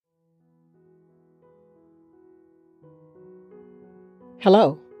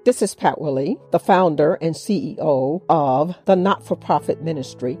Hello, this is Pat Willie, the founder and CEO of the not-for-profit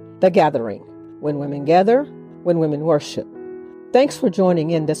ministry, The Gathering. When women gather, when women worship. Thanks for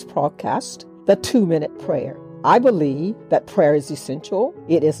joining in this podcast, The 2-Minute Prayer. I believe that prayer is essential,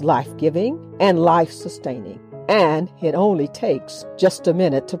 it is life-giving and life-sustaining, and it only takes just a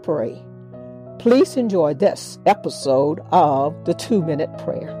minute to pray. Please enjoy this episode of The 2-Minute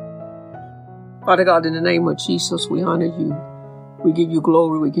Prayer. Father God, in the name of Jesus, we honor you. We give you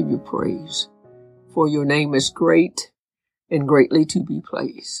glory, we give you praise. For your name is great and greatly to be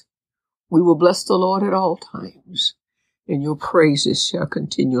praised. We will bless the Lord at all times, and your praises shall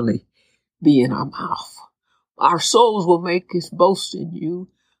continually be in our mouth. Our souls will make its boast in you.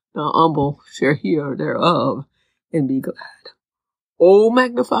 The humble shall hear thereof and be glad. Oh,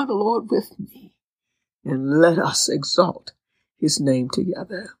 magnify the Lord with me, and let us exalt his name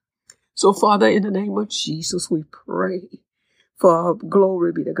together. So, Father, in the name of Jesus, we pray for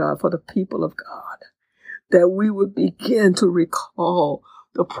glory be to God, for the people of God, that we would begin to recall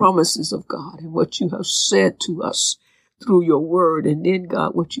the promises of God and what you have said to us through your word. And then,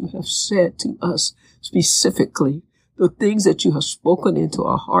 God, what you have said to us specifically, the things that you have spoken into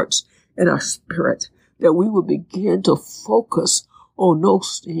our hearts and our spirit, that we will begin to focus on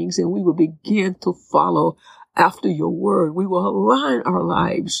those things and we will begin to follow after your word. We will align our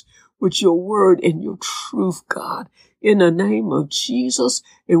lives with your word and your truth, God, in the name of Jesus.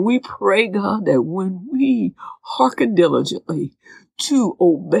 And we pray, God, that when we hearken diligently to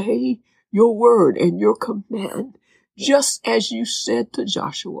obey your word and your command, just as you said to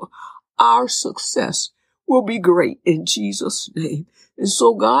Joshua, our success will be great in Jesus' name. And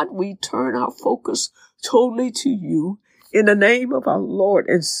so, God, we turn our focus totally to you in the name of our Lord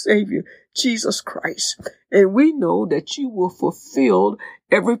and Savior, Jesus Christ. And we know that you will fulfill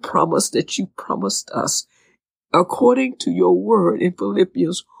every promise that you promised us according to your word in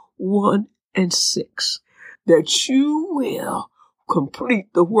Philippians 1:6, that you will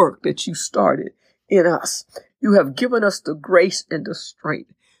complete the work that you started in us. You have given us the grace and the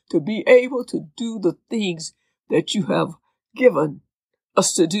strength to be able to do the things that you have given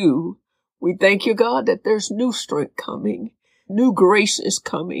us to do. We thank you, God, that there's new strength coming. New grace is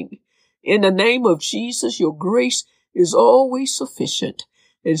coming. In the name of Jesus, your grace is always sufficient.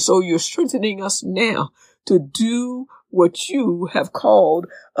 And so you're strengthening us now to do what you have called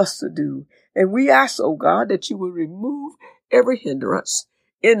us to do. And we ask, oh God, that you will remove every hindrance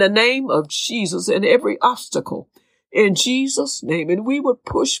in the name of Jesus and every obstacle in Jesus' name. And we would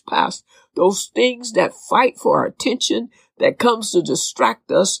push past those things that fight for our attention, that comes to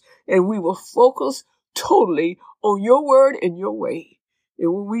distract us, and we will focus totally on your word and your way.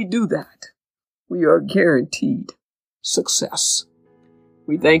 And when we do that, we are guaranteed success.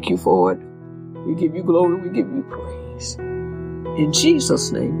 We thank you for it. We give you glory. We give you praise. In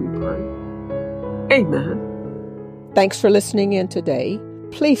Jesus' name we pray. Amen. Thanks for listening in today.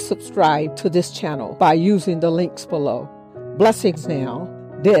 Please subscribe to this channel by using the links below. Blessings now.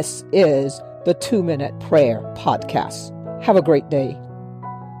 This is the 2-Minute Prayer Podcast. Have a great day.